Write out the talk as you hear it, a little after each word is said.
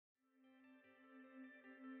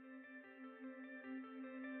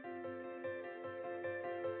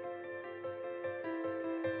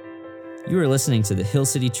You are listening to the Hill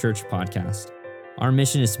City Church podcast. Our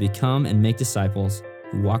mission is to become and make disciples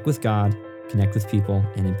who walk with God, connect with people,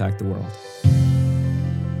 and impact the world.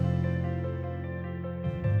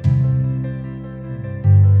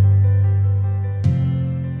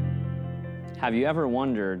 Have you ever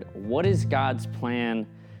wondered, what is God's plan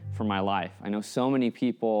for my life? I know so many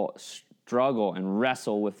people struggle and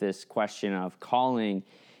wrestle with this question of calling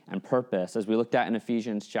and purpose. As we looked at in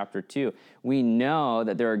Ephesians chapter 2, we know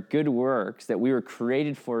that there are good works that we were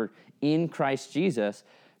created for in Christ Jesus,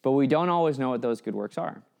 but we don't always know what those good works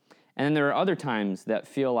are. And then there are other times that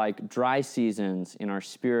feel like dry seasons in our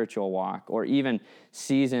spiritual walk, or even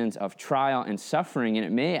seasons of trial and suffering. And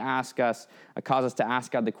it may cause us to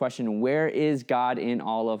ask God the question, where is God in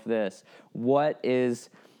all of this? What is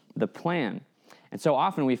the plan? And so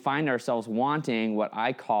often we find ourselves wanting what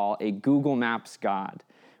I call a Google Maps God.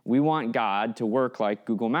 We want God to work like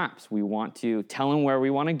Google Maps. We want to tell him where we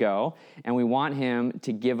want to go, and we want him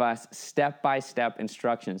to give us step-by-step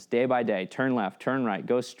instructions, day by day, turn left, turn right,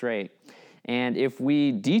 go straight. And if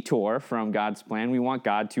we detour from God's plan, we want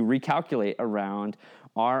God to recalculate around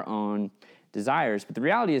our own desires. But the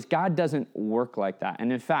reality is God doesn't work like that.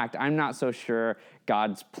 And in fact, I'm not so sure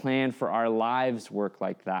God's plan for our lives work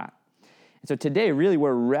like that. And so today, really,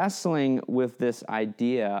 we're wrestling with this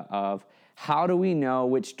idea of how do we know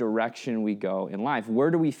which direction we go in life? Where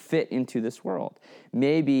do we fit into this world?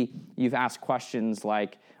 Maybe you've asked questions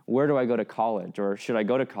like, where do I go to college? Or should I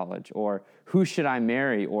go to college? Or who should I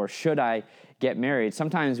marry? Or should I get married?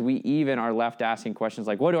 Sometimes we even are left asking questions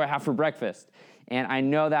like, what do I have for breakfast? And I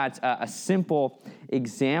know that's a simple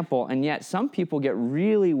example, and yet some people get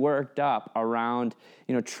really worked up around,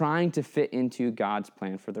 trying to fit into God's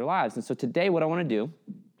plan for their lives. And so today what I want to do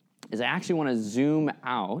is I actually want to zoom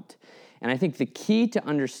out. And I think the key to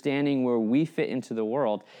understanding where we fit into the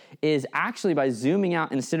world is actually by zooming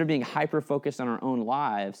out, instead of being hyper-focused on our own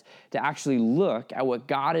lives, to actually look at what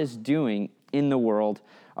God is doing in the world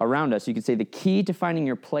around us. You could say the key to finding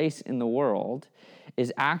your place in the world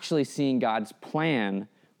is actually seeing God's plan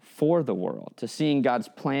for the world, to seeing God's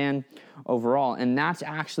plan overall. And that's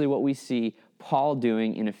actually what we see Paul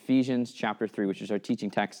doing in Ephesians chapter 3, which is our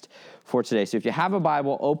teaching text for today. So if you have a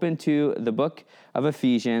Bible, open to the book of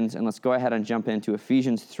Ephesians, and let's go ahead and jump into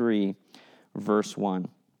Ephesians 3, verse 1.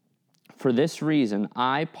 For this reason,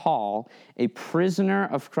 I, Paul, a prisoner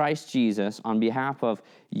of Christ Jesus, on behalf of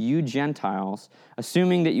you Gentiles,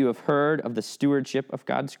 assuming that you have heard of the stewardship of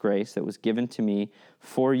God's grace that was given to me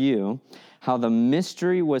for you, how the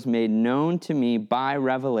mystery was made known to me by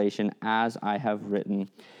revelation, as I have written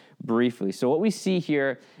briefly. So what we see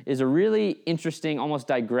here is a really interesting, almost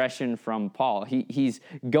digression from Paul. He's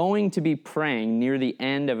going to be praying near the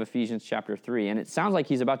end of Ephesians chapter 3, and it sounds like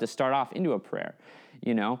he's about to start off into a prayer,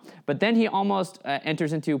 But then he almost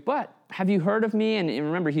enters into, but have you heard of me? And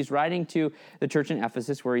remember, he's writing to the church in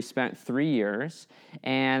Ephesus where he spent 3 years.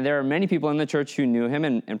 And there are many people in the church who knew him,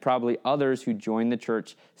 and probably others who joined the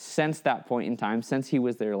church since that point in time, since he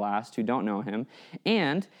was there last, who don't know him.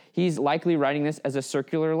 And he's likely writing this as a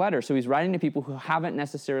circular letter. So he's writing to people who haven't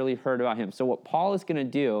necessarily heard about him. So what Paul is going to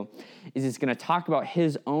do is he's going to talk about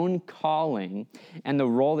his own calling and the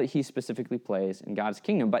role that he specifically plays in God's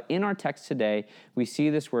kingdom. But in our text today, we see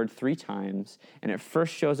this word 3 times, and it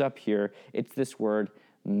first shows up here. It's this word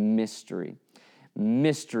mystery.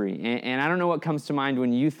 Mystery. And I don't know what comes to mind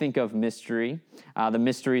when you think of mystery, the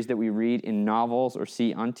mysteries that we read in novels or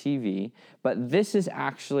see on TV, but this is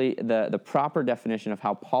actually the proper definition of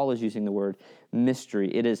how Paul is using the word mystery.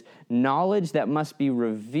 It is knowledge that must be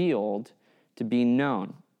revealed to be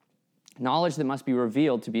known. Knowledge that must be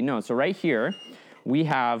revealed to be known. So right here, we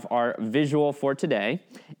have our visual for today,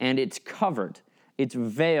 and it's covered. It's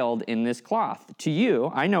veiled in this cloth. To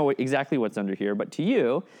you, I know exactly what's under here, but to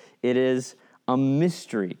you, it is a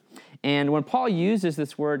mystery. And when Paul uses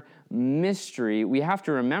this word mystery, we have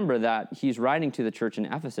to remember that he's writing to the church in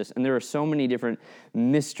Ephesus, and there are so many different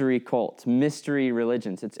mystery cults, mystery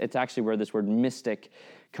religions. It's actually where this word mystic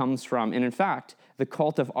comes from. And in fact, the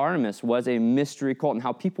cult of Artemis was a mystery cult, and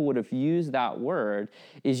how people would have used that word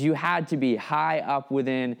is you had to be high up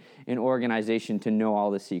within an organization to know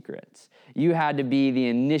all the secrets. You had to be the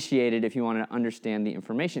initiated if you want to understand the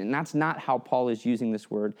information. And that's not how Paul is using this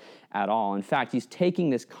word at all. In fact, he's taking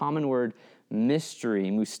this common word mystery,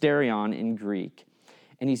 mysterion in Greek,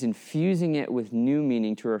 and he's infusing it with new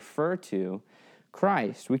meaning to refer to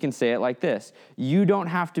Christ. We can say it like this: you don't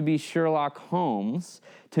have to be Sherlock Holmes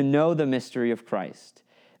to know the mystery of Christ.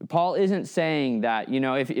 Paul isn't saying that,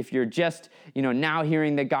 if you're just, now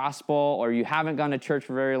hearing the gospel, or you haven't gone to church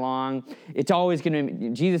for very long,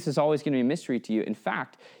 Jesus is always going to be a mystery to you. In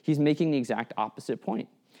fact, he's making the exact opposite point.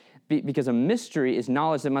 because a mystery is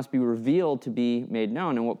knowledge that must be revealed to be made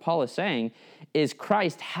known. And what Paul is saying is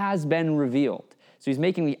Christ has been revealed. So he's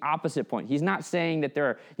making the opposite point. He's not saying that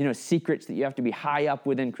there are, secrets that you have to be high up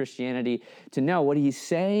within Christianity to know. What he's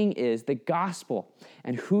saying is the gospel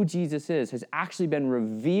and who Jesus is has actually been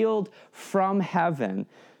revealed from heaven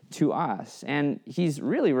to us. And he's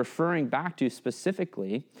really referring back to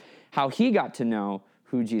specifically how he got to know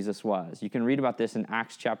who Jesus was. You can read about this in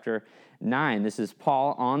Acts chapter 9. This is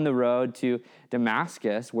Paul on the road to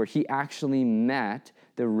Damascus, where he actually met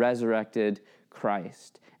the resurrected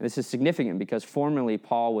Christ. And this is significant because formerly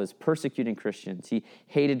Paul was persecuting Christians. He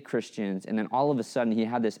hated Christians. And then all of a sudden he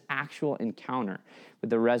had this actual encounter with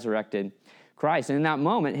the resurrected Christ. And in that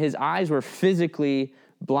moment, his eyes were physically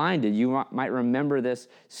blinded. You might remember this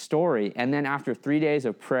story. And then after 3 days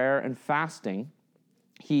of prayer and fasting,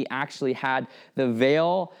 he actually had the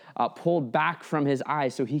veil pulled back from his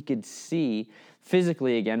eyes so he could see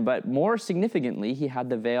physically again. But more significantly, he had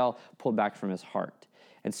the veil pulled back from his heart.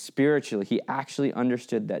 And spiritually, he actually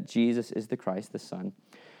understood that Jesus is the Christ, the Son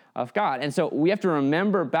of God. And so we have to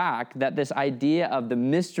remember back that this idea of the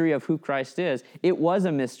mystery of who Christ is, it was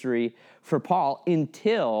a mystery for Paul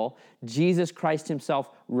until Jesus Christ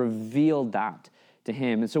himself revealed that to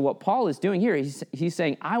him. And so what Paul is doing here, he's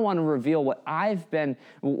saying, I want to reveal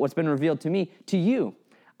what's been revealed to me to you.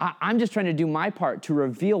 I'm just trying to do my part to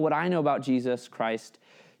reveal what I know about Jesus Christ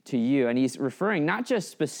to you. And he's referring not just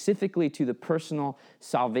specifically to the personal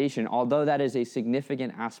salvation, although that is a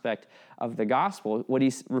significant aspect of the gospel. What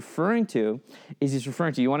he's referring to is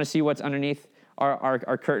you want to see what's underneath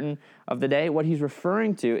our curtain of the day? What he's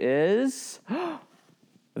referring to is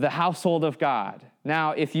the household of God.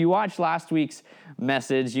 Now, if you watched last week's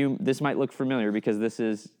message, this might look familiar because this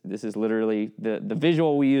is literally the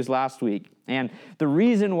visual we used last week. And the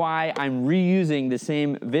reason why I'm reusing the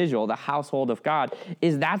same visual, the household of God,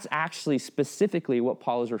 is that's actually specifically what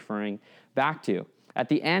Paul is referring back to. At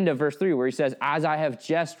the end of verse 3, where he says, as I have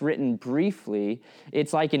just written briefly,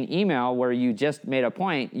 it's like an email where you just made a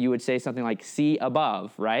point, you would say something like, see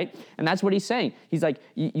above, right? And that's what he's saying. He's like,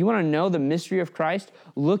 you want to know the mystery of Christ?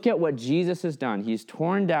 Look at what Jesus has done. He's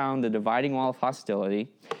torn down the dividing wall of hostility,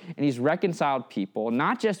 and he's reconciled people,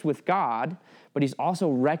 not just with God, but he's also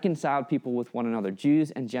reconciled people with one another,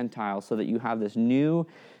 Jews and Gentiles, so that you have this new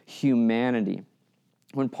humanity.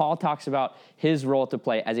 When Paul talks about his role to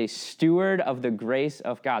play as a steward of the grace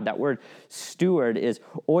of God, that word steward is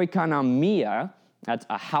oikonomia, that's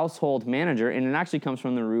a household manager, and it actually comes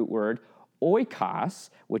from the root word oikos,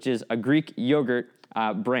 which is a Greek yogurt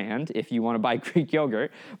brand, if you want to buy Greek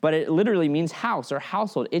yogurt, but it literally means house or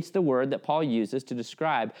household. It's the word that Paul uses to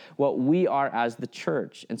describe what we are as the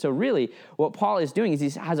church. And so really, what Paul is doing is he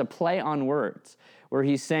has a play on words, where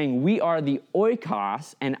he's saying, we are the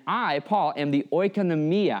oikos, and I, Paul, am the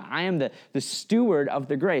oikonomia. I am the steward of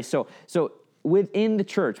the grace. So within the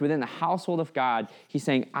church, within the household of God, he's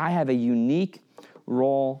saying, I have a unique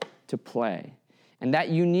role to play. And that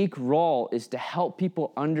unique role is to help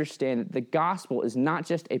people understand that the gospel is not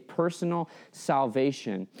just a personal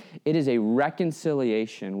salvation. It is a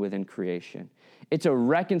reconciliation within creation. It's a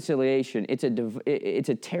reconciliation. It's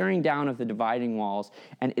a tearing down of the dividing walls,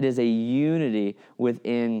 and it is a unity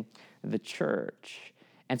within the church.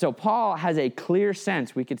 And so Paul has a clear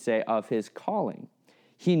sense, we could say, of his calling.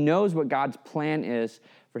 He knows what God's plan is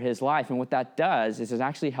for his life, and what that does is it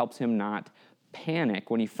actually helps him not panic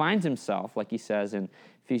when he finds himself, like he says in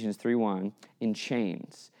Ephesians 3:1, in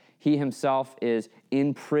chains. He himself is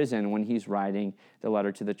in prison when he's writing the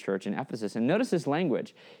letter to the church in Ephesus. And notice his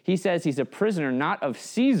language. He says he's a prisoner not of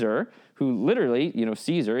Caesar, who literally,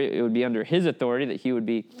 Caesar, it would be under his authority that he would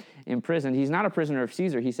be imprisoned. He's not a prisoner of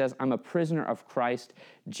Caesar. He says, I'm a prisoner of Christ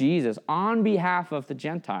Jesus on behalf of the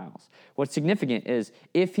Gentiles. What's significant is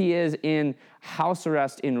if he is in house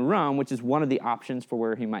arrest in Rome, which is one of the options for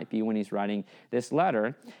where he might be when he's writing this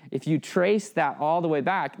letter, if you trace that all the way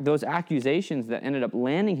back, those accusations that ended up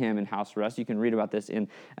landing him in house arrest, you can read about this in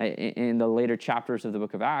the later chapters of the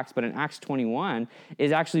book of Acts, but in Acts 21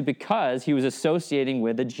 is actually because he was associating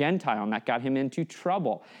with a Gentile, and that got him into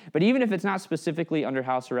trouble. But even if it's not specifically under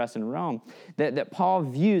house arrest in Rome, that Paul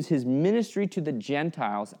views his ministry to the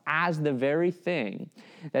Gentiles as the very thing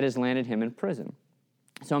that has landed him in prison.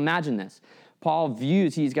 So imagine this. Paul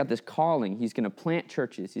views he's got this calling. He's going to plant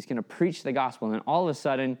churches. He's going to preach the gospel. And then all of a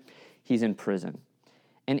sudden, he's in prison.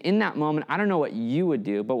 And in that moment, I don't know what you would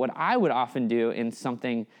do, but what I would often do in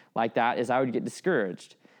something like that is I would get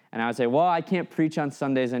discouraged. And I would say, well, I can't preach on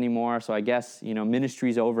Sundays anymore, so I guess,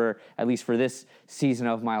 ministry's over, at least for this season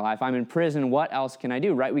of my life. I'm in prison. What else can I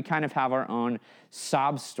do, right? We kind of have our own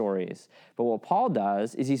sob stories. But what Paul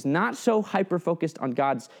does is he's not so hyper-focused on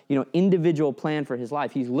God's, individual plan for his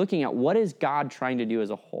life. He's looking at what is God trying to do as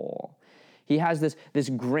a whole. He has this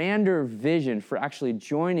grander vision for actually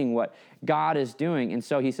joining what God is doing. And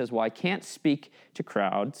so he says, well, I can't speak to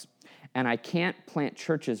crowds, and I can't plant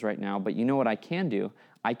churches right now, but you know what I can do?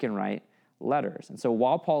 I can write letters. And so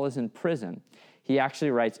while Paul is in prison, he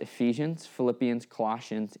actually writes Ephesians, Philippians,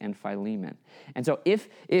 Colossians, and Philemon. And so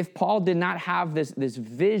if Paul did not have this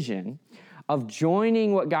vision of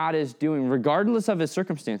joining what God is doing, regardless of his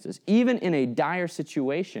circumstances, even in a dire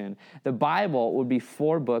situation, the Bible would be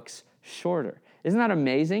 4 books shorter. Isn't that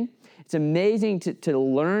amazing? It's amazing to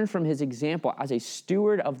learn from his example as a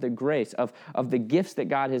steward of the grace, of the gifts that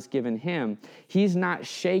God has given him. He's not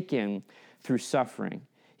shaken through suffering.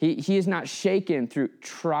 He is not shaken through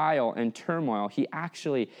trial and turmoil. He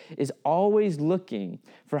actually is always looking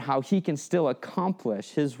for how he can still accomplish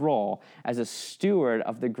his role as a steward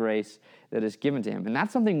of the grace that is given to him. And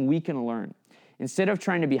that's something we can learn. Instead of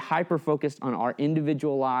trying to be hyper-focused on our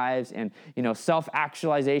individual lives and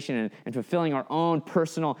self-actualization and fulfilling our own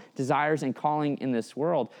personal desires and calling in this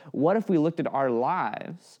world, what if we looked at our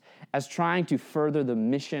lives as trying to further the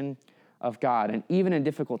mission of God? And even in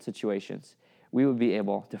difficult situations, we would be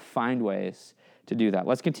able to find ways to do that.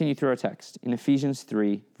 Let's continue through our text in Ephesians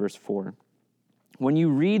 3, verse 4. When you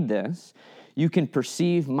read this, you can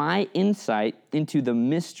perceive my insight into the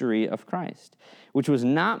mystery of Christ, which was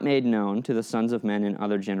not made known to the sons of men in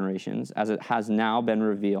other generations, as it has now been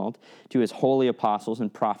revealed to his holy apostles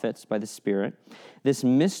and prophets by the Spirit. This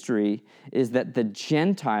mystery is that the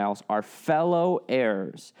Gentiles are fellow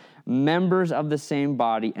heirs, members of the same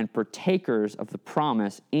body, and partakers of the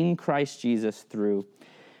promise in Christ Jesus through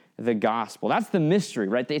the gospel. That's the mystery,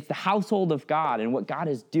 right? It's the household of God and what God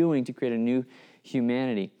is doing to create a new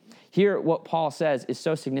humanity. Here, what Paul says is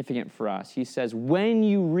so significant for us. He says, when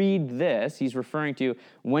you read this, he's referring to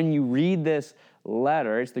when you read this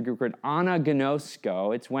letter, it's the Greek word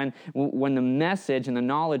anagnosko. It's when the message and the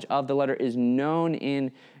knowledge of the letter is known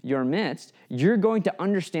in your midst, you're going to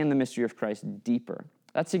understand the mystery of Christ deeper.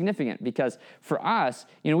 That's significant because for us,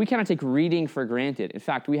 we kind of take reading for granted. In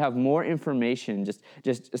fact, we have more information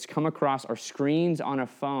just come across our screens on a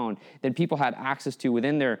phone than people had access to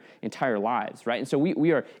within their entire lives, right? And so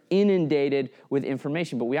we are inundated with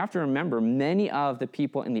information, but we have to remember many of the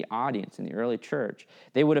people in the audience in the early church,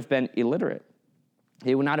 they would have been illiterate.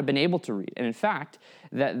 They would not have been able to read. And in fact,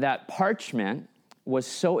 that parchment was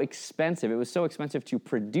so expensive. It was so expensive to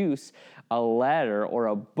produce a letter or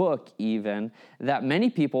a book even that many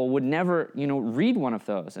people would never, read one of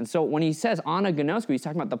those. And so when he says anagnosko, he's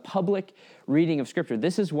talking about the public reading of Scripture.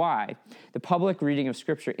 This is why the public reading of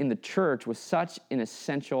Scripture in the church was such an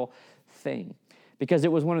essential thing, because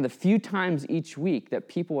it was one of the few times each week that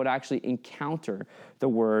people would actually encounter the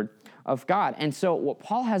Word of God. And so what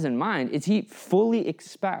Paul has in mind is he fully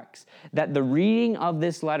expects that the reading of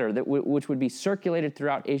this letter, which would be circulated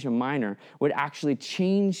throughout Asia Minor, would actually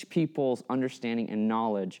change people's understanding and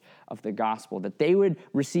knowledge of the gospel, that they would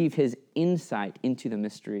receive his insight into the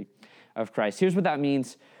mystery of Christ. Here's what that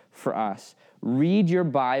means for us. Read your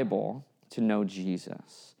Bible to know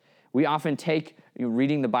Jesus. We often take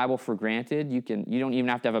reading the Bible for granted. You don't even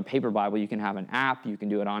have to have a paper Bible. You can have an app. You can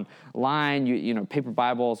do it online. Paper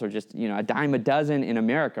Bibles are just a dime a dozen in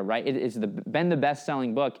America, right? It has been the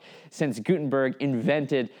best-selling book since Gutenberg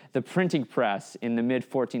invented the printing press in the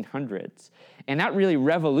mid-1400s, and that really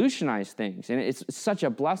revolutionized things. And it's such a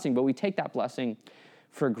blessing, but we take that blessing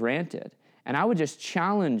for granted. And I would just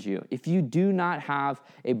challenge you: if you do not have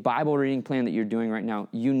a Bible reading plan that you're doing right now,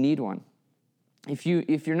 you need one. If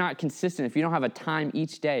you're not consistent, if you don't have a time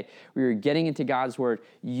each day where you're getting into God's Word,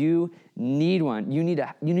 you need one. You need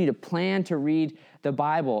a plan to read the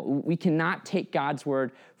Bible. We cannot take God's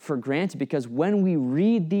Word for granted, because when we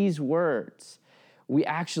read these words, we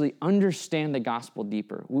actually understand the gospel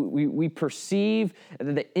deeper. We perceive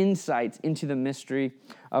the insights into the mystery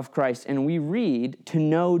of Christ, and we read to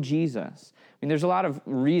know Jesus. There's a lot of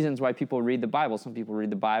reasons why people read the Bible. Some people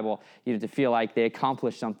read the Bible to feel like they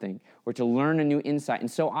accomplished something or to learn a new insight.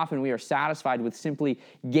 And so often we are satisfied with simply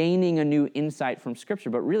gaining a new insight from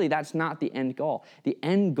Scripture. But really, that's not the end goal. The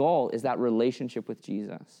end goal is that relationship with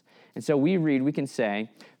Jesus. And so we can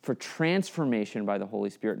say, for transformation by the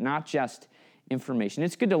Holy Spirit, not just information.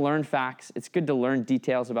 It's good to learn facts. It's good to learn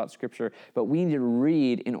details about Scripture, but we need to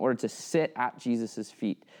read in order to sit at Jesus'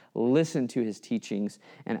 feet, listen to his teachings,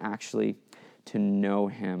 and actually to know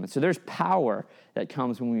him. And so there's power that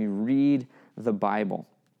comes when we read the Bible.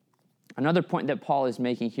 Another point that Paul is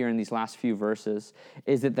making here in these last few verses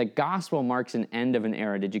is that the gospel marks an end of an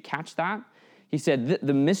era. Did you catch that? He said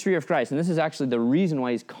the mystery of Christ, and this is actually the reason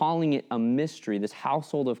why he's calling it a mystery, this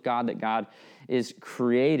household of God that God is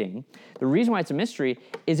creating. The reason why it's a mystery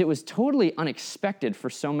is it was totally unexpected for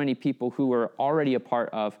so many people who were already a part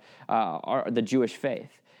of the Jewish faith,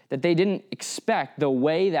 that they didn't expect the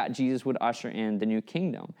way that Jesus would usher in the new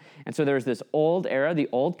kingdom. And so there's this old era, the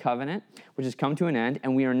old covenant, which has come to an end,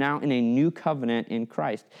 and we are now in a new covenant in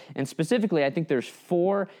Christ. And specifically, I think there's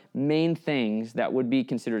 4 main things that would be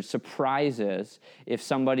considered surprises if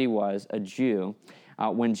somebody was a Jew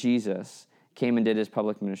when Jesus came and did his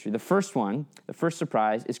public ministry. The first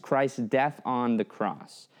surprise, is Christ's death on the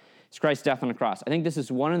cross. It's Christ's death on the cross. I think this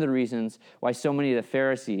is one of the reasons why so many of the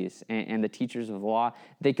Pharisees and the teachers of the law,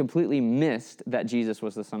 they completely missed that Jesus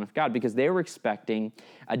was the Son of God, because they were expecting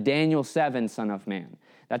a Daniel 7 Son of Man.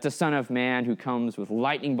 That's a Son of Man who comes with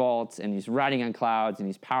lightning bolts, and he's riding on clouds, and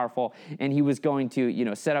he's powerful, and he was going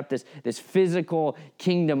to, set up this physical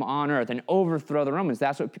kingdom on earth and overthrow the Romans.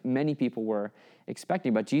 That's what many people were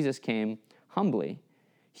expecting, but Jesus came humbly.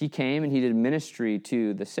 He came and he did ministry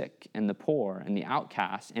to the sick and the poor and the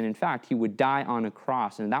outcasts. And in fact, he would die on a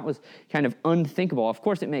cross. And that was kind of unthinkable. Of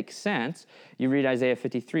course, it makes sense. You read Isaiah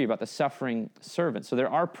 53 about the suffering servant. So there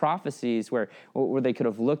are prophecies where they could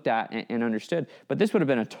have looked at and understood. But this would have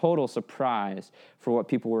been a total surprise for what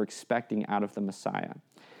people were expecting out of the Messiah.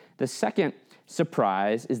 The second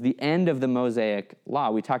surprise is the end of the Mosaic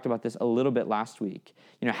law. We talked about this a little bit last week.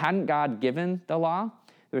 Hadn't God given the law?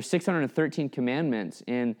 There were 613 commandments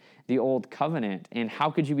in the Old Covenant, and how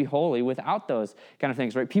could you be holy without those kind of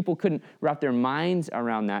things, right? People couldn't wrap their minds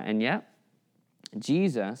around that, and yet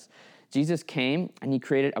Jesus came and he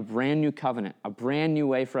created a brand new covenant, a brand new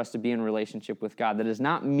way for us to be in relationship with God that is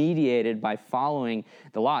not mediated by following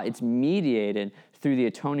the law. It's mediated through the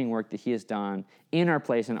atoning work that he has done in our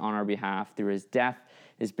place and on our behalf through his death,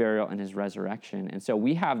 his burial, and his resurrection. And so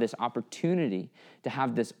we have this opportunity to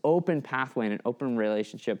have this open pathway and an open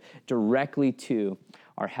relationship directly to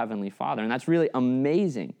our Heavenly Father. And that's really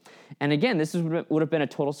amazing. And again, this would have been a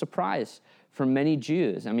total surprise for many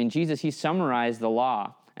Jews. I mean, Jesus, he summarized the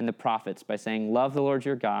law and the prophets by saying, love the Lord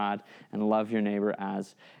your God and love your neighbor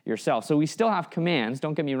as yourself. So we still have commands,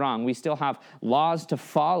 don't get me wrong. We still have laws to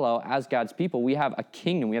follow as God's people. We have a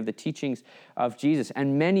kingdom. We have the teachings of Jesus.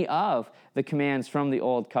 And many of the commands from the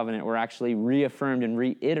Old Covenant were actually reaffirmed and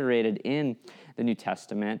reiterated in the New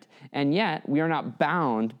Testament. And yet, we are not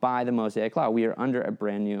bound by the Mosaic law. We are under a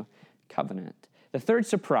brand new covenant. The third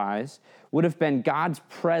surprise would have been God's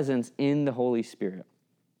presence in the Holy Spirit.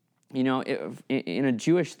 In a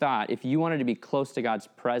Jewish thought, if you wanted to be close to God's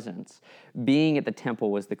presence, being at the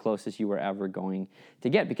temple was the closest you were ever going to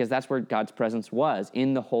get, because that's where God's presence was,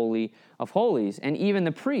 in the Holy of Holies. And even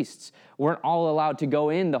the priests weren't all allowed to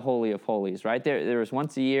go in the Holy of Holies, right? There was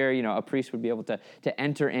once a year, a priest would be able to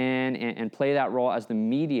enter in and play that role as the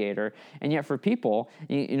mediator. And yet for people,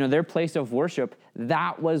 their place of worship,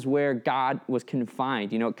 that was where God was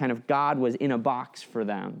confined. Kind of God was in a box for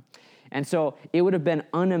them. And so it would have been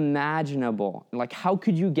unimaginable. Like, how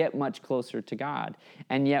could you get much closer to God?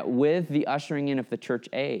 And yet with the ushering in of the church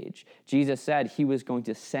age, Jesus said he was going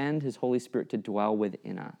to send his Holy Spirit to dwell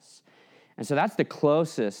within us. And so that's the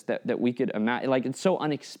closest that we could imagine. Like, it's so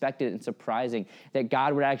unexpected and surprising that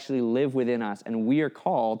God would actually live within us. And we are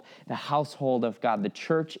called the household of God. The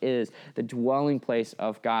church is the dwelling place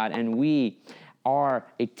of God. And we are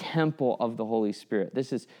a temple of the Holy Spirit.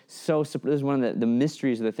 This is one of the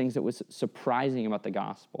mysteries of the things that was surprising about the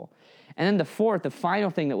gospel. And then the final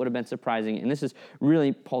thing that would have been surprising, and this is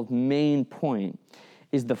really Paul's main point,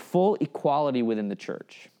 is the full equality within the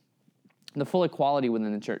church. The full equality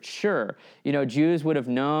within the church. Sure, Jews would have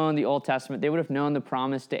known the Old Testament. They would have known the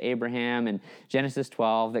promise to Abraham in Genesis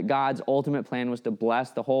 12, that God's ultimate plan was to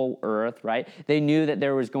bless the whole earth, right? They knew that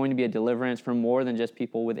there was going to be a deliverance for more than just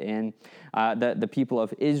people within the people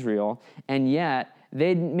of Israel. And yet,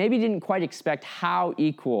 they maybe didn't quite expect how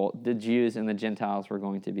equal the Jews and the Gentiles were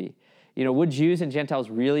going to be. Would Jews and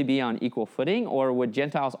Gentiles really be on equal footing, or would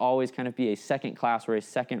Gentiles always kind of be a second class or a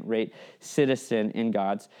second-rate citizen in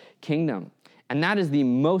God's kingdom? And that is the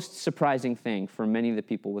most surprising thing for many of the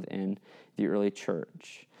people within the early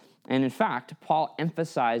church. And in fact, Paul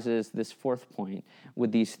emphasizes this fourth point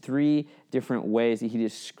with these 3 different ways that he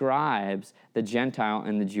describes the Gentile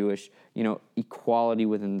and the Jewish, equality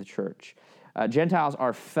within the church. Gentiles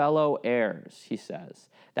are fellow heirs, he says.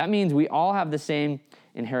 That means we all have the same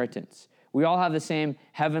inheritance. We all have the same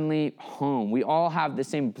heavenly home. We all have the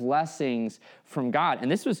same blessings from God. And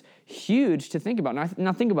this was huge to think about.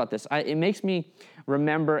 Now think about this. It makes me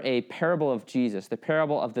remember a parable of Jesus, the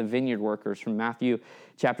parable of the vineyard workers from Matthew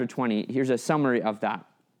chapter 20. Here's a summary of that,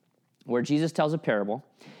 where Jesus tells a parable.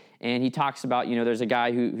 And he talks about, there's a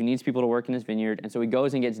guy who needs people to work in his vineyard. And so he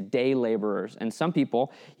goes and gets day laborers. And some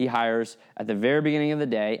people he hires at the very beginning of the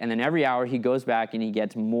day. And then every hour he goes back and he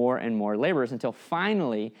gets more and more laborers until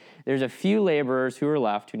finally there's a few laborers who are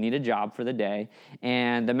left who need a job for the day.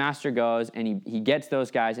 And the master goes and he gets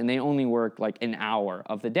those guys and they only work like an hour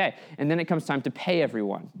of the day. And then it comes time to pay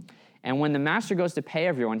everyone. And when the master goes to pay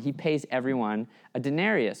everyone, he pays everyone a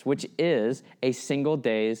denarius, which is a single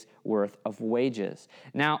day's worth of wages.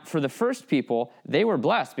 Now, for the first people, they were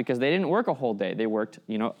blessed because they didn't work a whole day. They worked,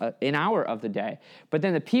 an hour of the day. But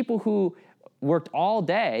then the people who worked all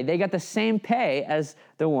day, they got the same pay as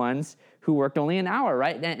the ones who worked only an hour,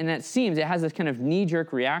 right? And it has this kind of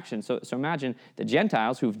knee-jerk reaction. So imagine the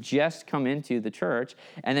Gentiles who've just come into the church,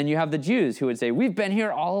 and then you have the Jews who would say, we've been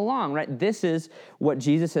here all along, right? This is what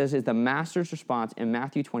Jesus says is the master's response in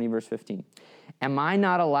Matthew 20, verse 15. Am I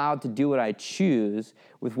not allowed to do what I choose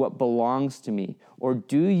with what belongs to me? Or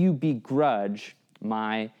do you begrudge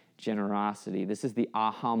my generosity? This is the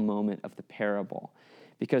aha moment of the parable.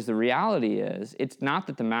 Because the reality is, it's not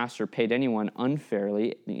that the master paid anyone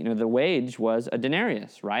unfairly. The wage was a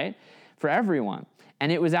denarius, right? For everyone.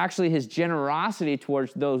 And it was actually his generosity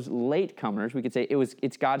towards those latecomers. We could say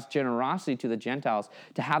it's God's generosity to the Gentiles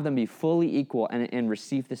to have them be fully equal and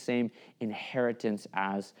receive the same inheritance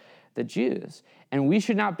as the Jews. And we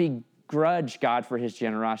should not begrudge God for his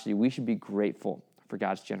generosity. We should be grateful for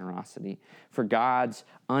God's generosity, for God's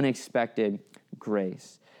unexpected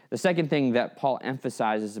grace. The second thing that Paul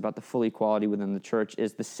emphasizes about the full equality within the church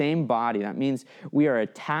is the same body. That means we are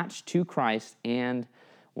attached to Christ and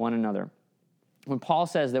one another. When Paul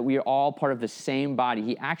says that we are all part of the same body,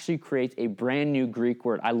 he actually creates a brand new Greek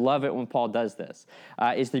word. I love it when Paul does this.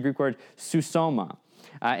 It's the Greek word susoma.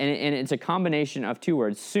 And it's a combination of two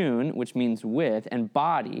words, sun, which means with, and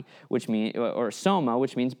body, or soma,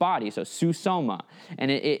 which means body. So susoma. And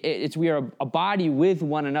it's we are a body with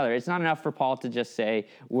one another. It's not enough for Paul to just say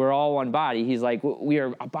we're all one body. He's like, we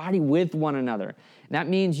are a body with one another. And that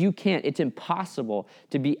means it's impossible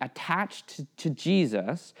to be attached to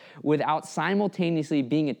Jesus without simultaneously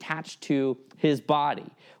being attached to his body,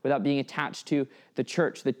 without being attached to the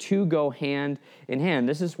church. The two go hand in hand.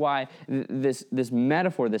 This is why this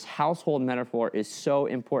metaphor, this household metaphor, is so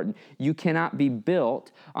important. You cannot be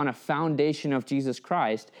built on a foundation of Jesus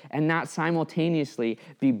Christ and not simultaneously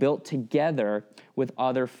be built together with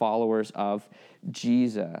other followers of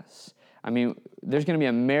Jesus. I mean, there's going to be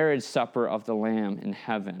a marriage supper of the Lamb in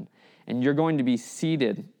heaven, and you're going to be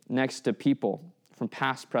seated next to people from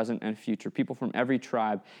past, present, and future, people from every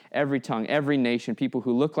tribe, every tongue, every nation, people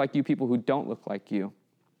who look like you, people who don't look like you.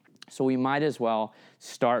 So we might as well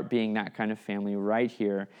start being that kind of family right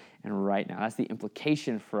here and right now. That's the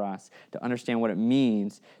implication for us to understand what it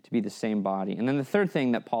means to be the same body. And then the third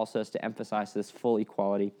thing that Paul says to emphasize this full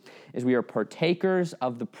equality is we are partakers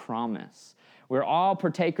of the promise. We're all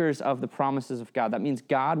partakers of the promises of God. That means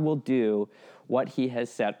God will do what he has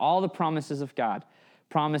said. All the promises of God,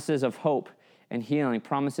 promises of hope and healing,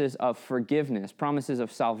 promises of forgiveness, promises of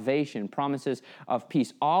salvation, promises of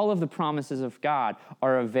peace. All of the promises of God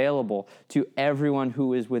are available to everyone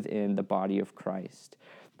who is within the body of Christ.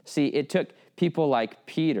 See, it took people like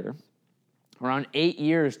Peter around 8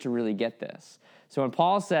 years to really get this. So when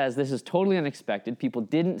Paul says this is totally unexpected, people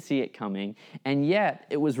didn't see it coming, and yet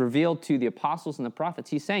it was revealed to the apostles and the prophets,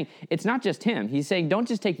 he's saying it's not just him. He's saying don't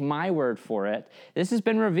just take my word for it. This has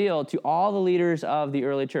been revealed to all the leaders of the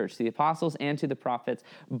early church, to the apostles and to the prophets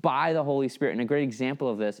by the Holy Spirit. And a great example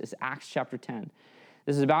of this is Acts chapter 10.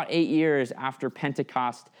 This is about 8 years after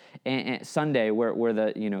Pentecost and Sunday, where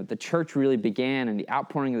the church really began and the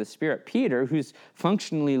outpouring of the Spirit. Peter, who's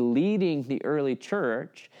functionally leading the early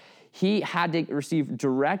church, he had to receive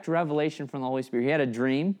direct revelation from the Holy Spirit. He had a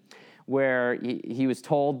dream where he was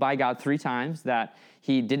told by God 3 times that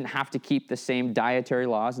he didn't have to keep the same dietary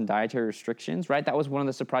laws and dietary restrictions, right? That was one of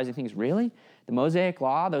the surprising things. Really? The Mosaic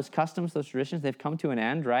law, those customs, those traditions, they've come to an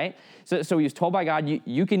end, right? So he was told by God,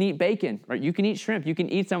 you can eat bacon, right? You can eat shrimp. You can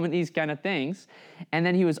eat some of these kind of things. And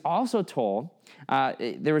then he was also told,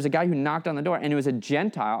 there was a guy who knocked on the door, and it was a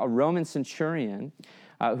Gentile, a Roman centurion,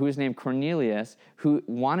 who was named Cornelius, who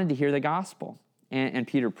wanted to hear the gospel. And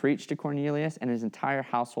Peter preached to Cornelius, and his entire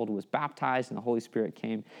household was baptized, and the Holy Spirit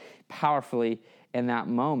came powerfully in that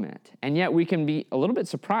moment. And yet we can be a little bit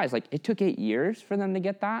surprised. Like, it took 8 years for them to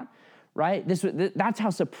get that, right? That's how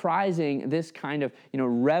surprising this kind of,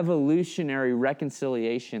 revolutionary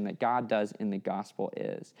reconciliation that God does in the gospel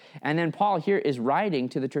is. And then Paul here is writing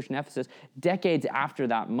to the church in Ephesus decades after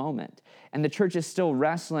that moment. And the church is still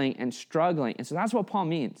wrestling and struggling. And so that's what Paul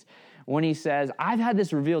means when he says, I've had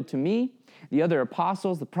this revealed to me. The other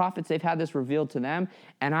apostles, the prophets, they've had this revealed to them,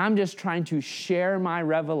 and I'm just trying to share my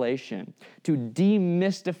revelation, to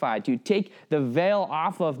demystify, to take the veil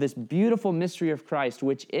off of this beautiful mystery of Christ,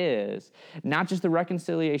 which is not just the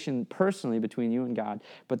reconciliation personally between you and God,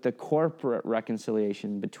 but the corporate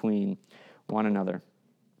reconciliation between one another.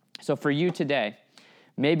 So for you today,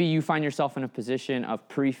 maybe you find yourself in a position of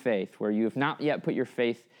pre-faith where you have not yet put your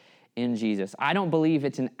faith in Jesus. I don't believe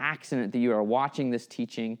it's an accident that you are watching this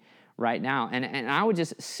teaching right now. And I would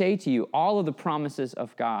just say to you, all of the promises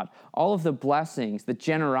of God, all of the blessings, the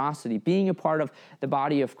generosity, being a part of the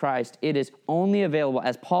body of Christ, it is only available,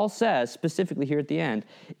 as Paul says specifically here at the end,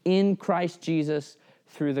 in Christ Jesus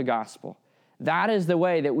through the gospel. That is the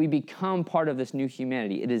way that we become part of this new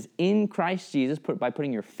humanity. It is in Christ Jesus, by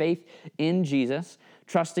putting your faith in Jesus,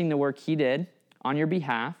 trusting the work he did on your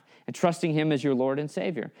behalf, and trusting him as your Lord and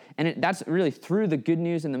Savior. And that's really through the good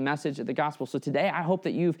news and the message of the gospel. So today, I hope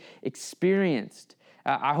that you've experienced,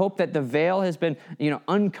 I hope that the veil has been,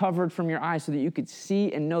 uncovered from your eyes so that you could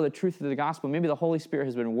see and know the truth of the gospel. Maybe the Holy Spirit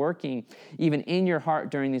has been working even in your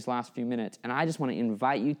heart during these last few minutes. And I just want to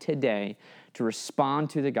invite you today to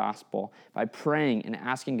respond to the gospel by praying and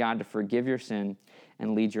asking God to forgive your sin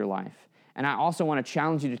and lead your life. And I also want to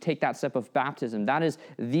challenge you to take that step of baptism. That is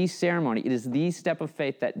the ceremony. It is the step of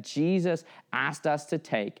faith that Jesus asked us to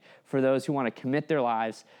take for those who want to commit their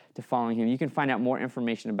lives to following him. You can find out more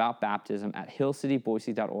information about baptism at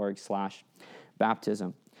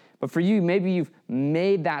hillcityboise.org/baptism. But for you, maybe you've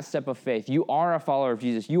made that step of faith. You are a follower of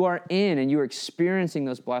Jesus. You are in and you are experiencing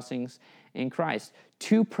those blessings in Christ.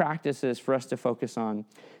 2 practices for us to focus on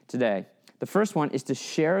today. The first one is to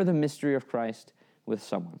share the mystery of Christ with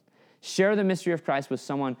someone. Share the mystery of Christ with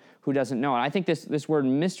someone who doesn't know it. I think this word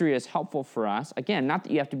mystery is helpful for us. Again, not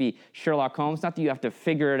that you have to be Sherlock Holmes, not that you have to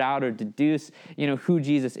figure it out or deduce, who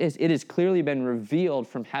Jesus is. It has clearly been revealed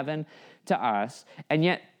from heaven to us. And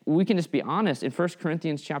yet, we can just be honest. In 1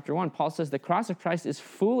 Corinthians chapter 1, Paul says the cross of Christ is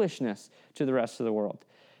foolishness to the rest of the world.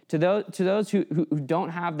 To those who don't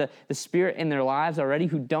have the Spirit in their lives already,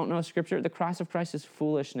 who don't know Scripture, the cross of Christ is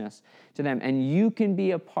foolishness to them. And you can be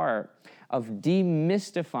a part of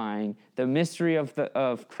demystifying the mystery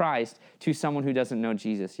of Christ to someone who doesn't know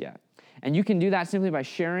Jesus yet. And you can do that simply by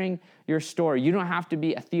sharing your story. You don't have to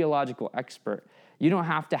be a theological expert. You don't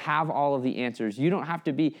have to have all of the answers. You don't have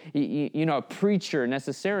to be, a preacher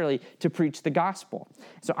necessarily to preach the gospel.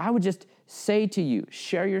 So I would just say to you,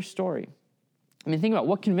 share your story. Think about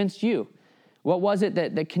what convinced you. What was it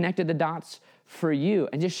that connected the dots for you?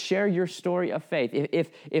 And just share your story of faith.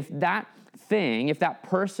 If that thing, if that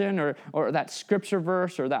person or that scripture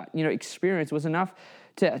verse or that experience was enough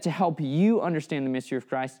to help you understand the mystery of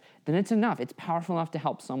Christ, then it's enough. It's powerful enough to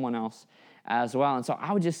help someone else as well. And so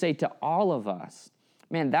I would just say to all of us,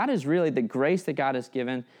 man, that is really the grace that God has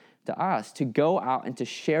given to us to go out and to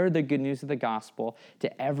share the good news of the gospel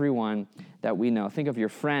to everyone that we know. Think of your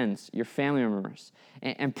friends, your family members,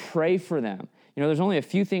 and pray for them. There's only a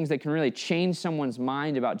few things that can really change someone's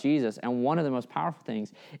mind about Jesus, and one of the most powerful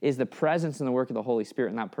things is the presence and the work of the Holy Spirit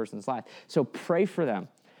in that person's life. So pray for them.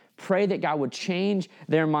 Pray that God would change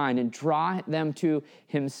their mind and draw them to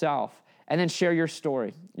himself. And then share your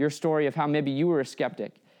story of how maybe you were a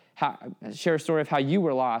skeptic. Share a story of how you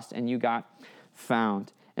were lost and you got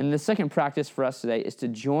found. And the second practice for us today is to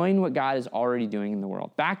join what God is already doing in the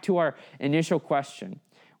world. Back to our initial question.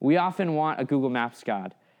 We often want a Google Maps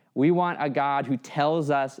God. We want a God who tells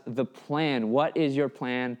us the plan. What is your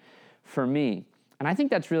plan for me? And I think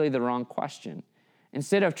that's really the wrong question.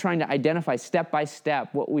 Instead of trying to identify step by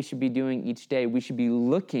step what we should be doing each day, we should be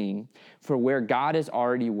looking for where God is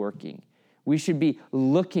already working. We should be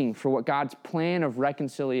looking for what God's plan of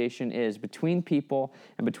reconciliation is between people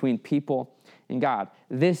and between people and God.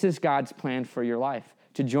 This is God's plan for your life,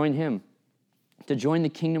 to join him, to join the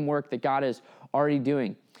kingdom work that God is already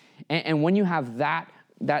doing. And when you have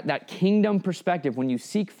that kingdom perspective, when you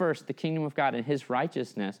seek first the kingdom of God and his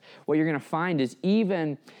righteousness, what you're going to find is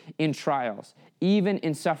even in trials, even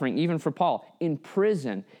in suffering, even for Paul, in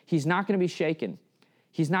prison, he's not going to be shaken.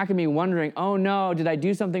 He's not going to be wondering, oh no, did I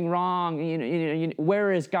do something wrong?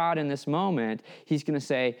 Where is God in this moment? He's going to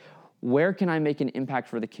say, where can I make an impact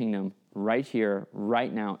for the kingdom right here,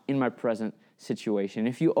 right now, in my present situation?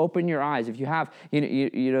 If you open your eyes, if you have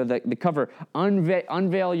the cover,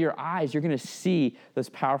 unveil your eyes, you're going to see those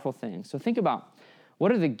powerful things. So think about,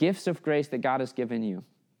 what are the gifts of grace that God has given you?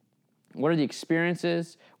 What are the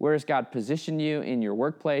experiences? Where has God positioned you in your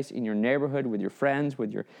workplace, in your neighborhood, with your friends,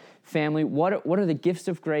 with your family? What are the gifts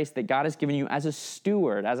of grace that God has given you as a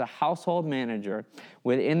steward, as a household manager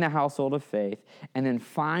within the household of faith? And then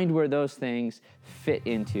find where those things fit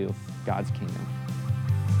into God's kingdom.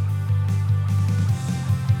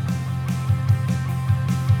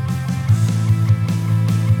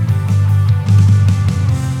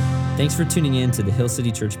 Thanks for tuning in to the Hill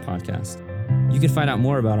City Church podcast. You can find out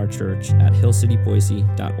more about our church at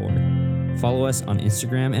hillcityboise.org. Follow us on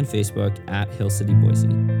Instagram and Facebook at Hill City Boise.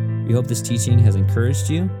 We hope this teaching has encouraged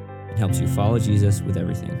you and helps you follow Jesus with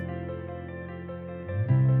everything.